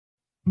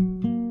Darling,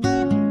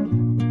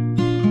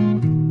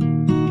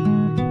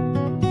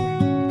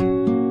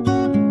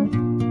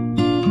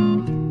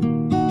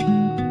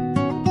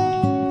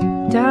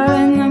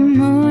 the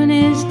moon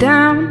is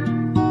down,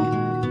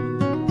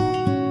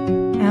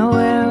 and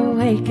we're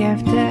awake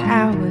after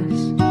hours.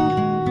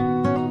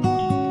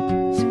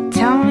 So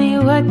tell me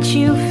what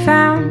you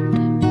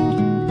found,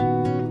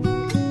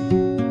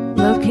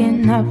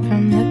 looking up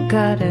from the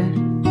gutter.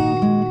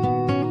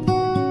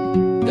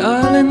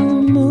 Darling,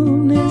 the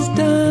moon is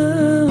down,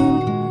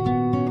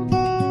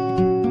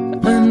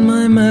 and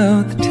my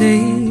mouth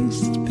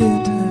tastes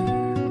bitter,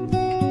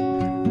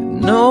 but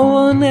no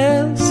one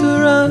else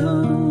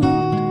around.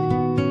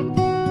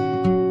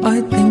 I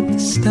think the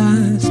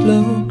stars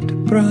looked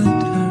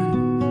brighter,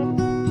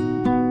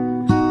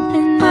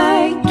 and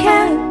I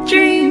can't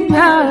dream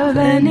of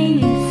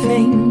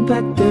anything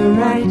but the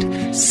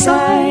right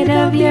side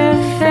of your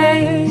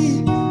face.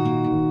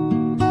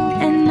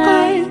 And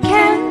I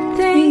can't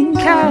think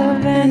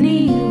of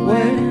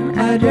anywhere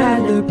I'd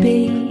rather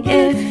be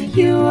if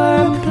you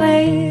were a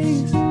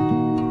place.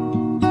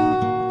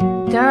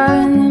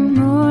 Darling, the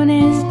moon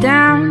is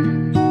down,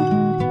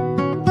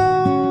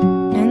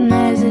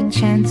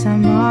 chance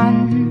I'm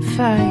on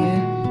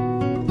fire.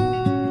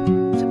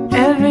 So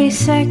every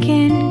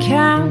second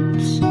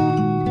counts,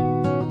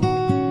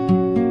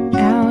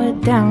 and we're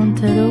down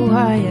to the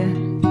wire.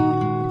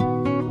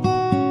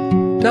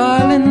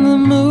 Darling, the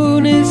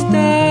moon is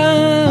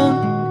down,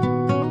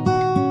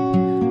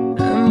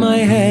 and my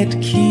head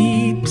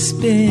keeps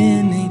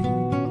spinning.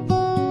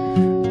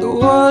 The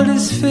world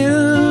is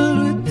filled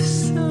with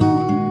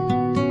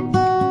sound,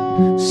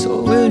 so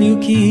will you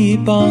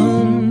keep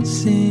on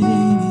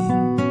singing?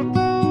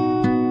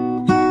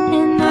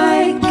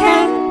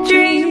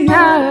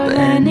 Of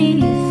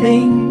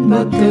anything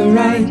but the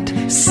right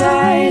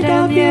side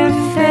of your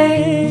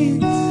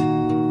face.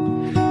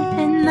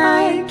 And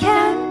I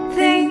can't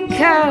think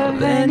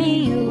of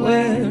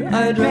anywhere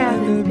I'd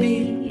rather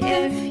be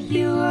if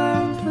you were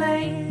a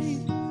place.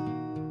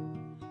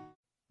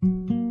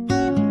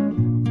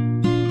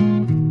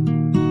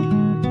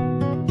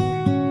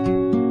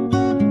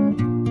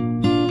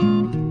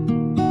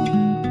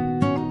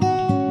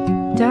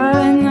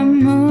 Darling, the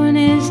moon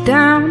is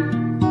down,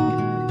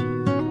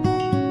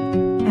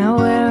 and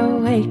we're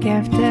awake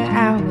after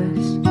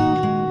hours.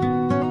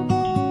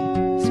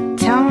 So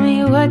tell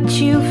me what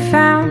you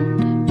found,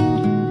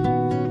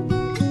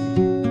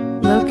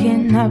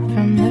 looking up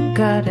from the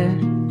gutter.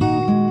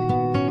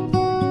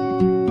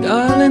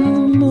 Darling,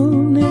 the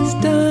moon is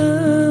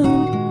down,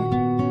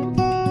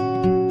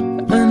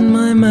 and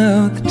my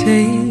mouth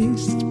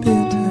tastes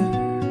bitter,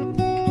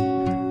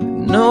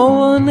 no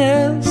one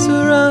else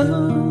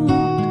around.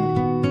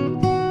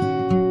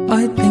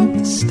 I think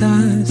the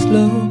stars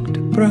looked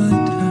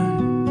brighter,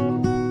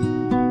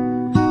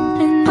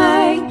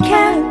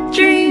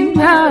 dream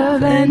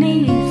of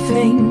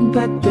anything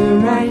but the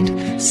right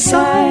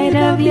side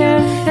of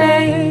your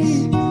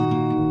face.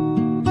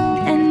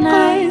 And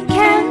I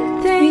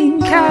can't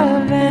think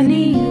of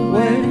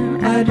anywhere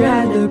I'd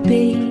rather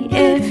be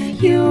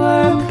if you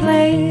were a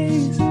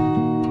place.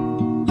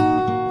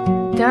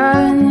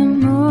 Darling, the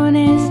moon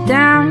is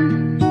down,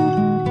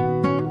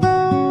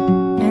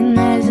 and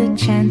there's a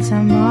chance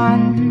I'm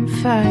on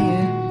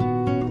fire.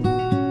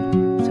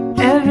 So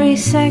every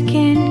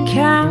second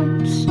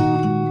counts,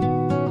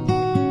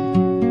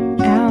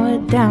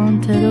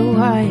 down to the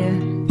wire.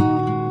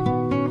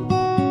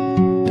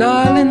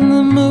 Darling,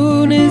 the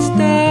moon is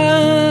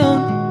down,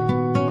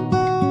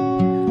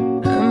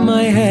 and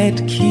my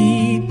head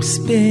keeps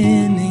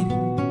spinning.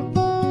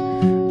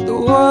 The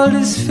world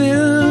is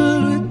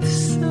filled with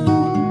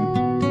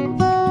sound,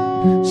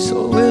 so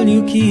will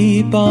you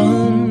keep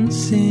on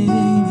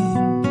singing?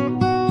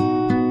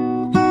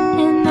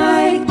 And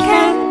I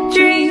can't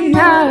dream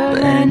of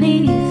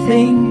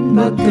anything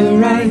but the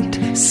right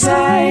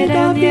side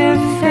of your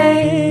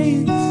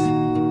face.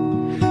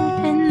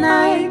 And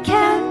I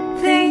can't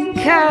think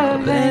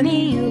of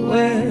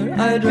anywhere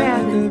I'd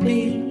rather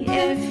be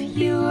if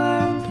you were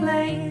a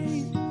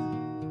place.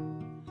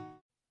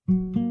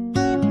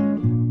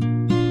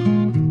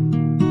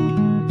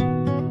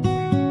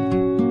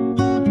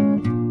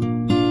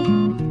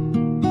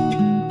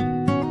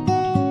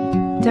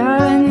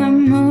 Darling, the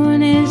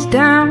moon is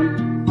down,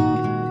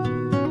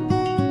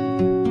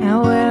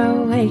 and we're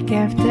awake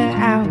after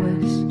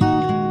hours.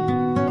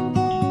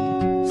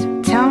 So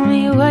tell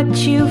me what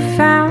you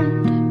found,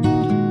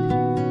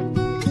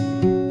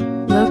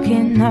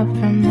 looking up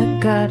from the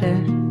gutter.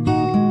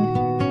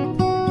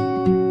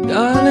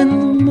 Darling,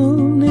 the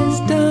moon is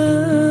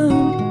down,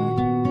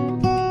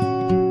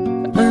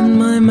 and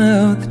my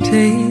mouth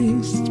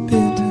tastes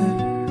bitter,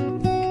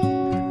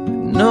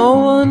 no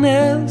one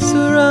else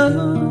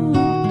around.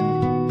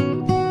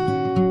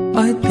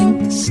 I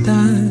think the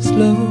stars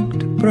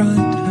looked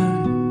brighter,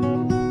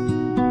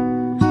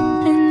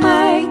 and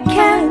I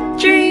can't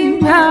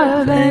dream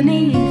of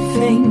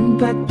anything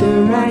but the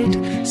right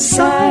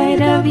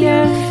side of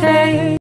your face.